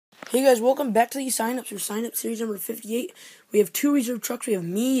Hey guys, welcome back to the Signups, or Signup series number 58. We have two reserve trucks. We have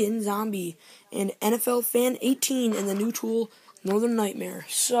me and Zombie, and NFL Fan 18, and the new tool, Northern Nightmare.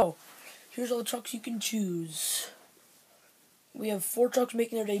 So, here's all the trucks you can choose. We have 4 trucks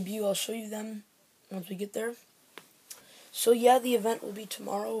making their debut. I'll show you them once we get there. So yeah, the event will be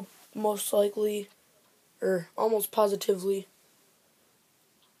tomorrow, most likely, or almost positively.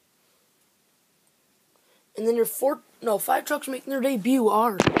 And then your 5 trucks making their debut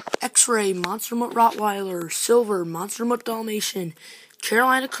are X-Ray, Monster Mutt Rottweiler, Silver, Monster Mutt Dalmatian,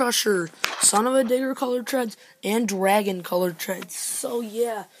 Carolina Crusher, Son of a Digger Colored Treads, and Dragon Colored Treads. So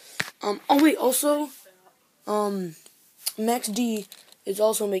yeah. Also, Max D is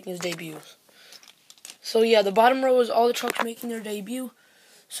also making his debut. So yeah, the bottom row is all the trucks making their debut.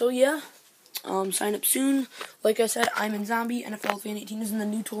 So yeah, sign up soon. Like I said, I'm in Zombie. NFL Fan 18 is in the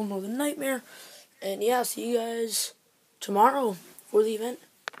new tool, Northern Nightmare. And yeah, see you guys tomorrow for the event.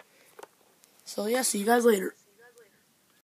 So yeah, see you guys later.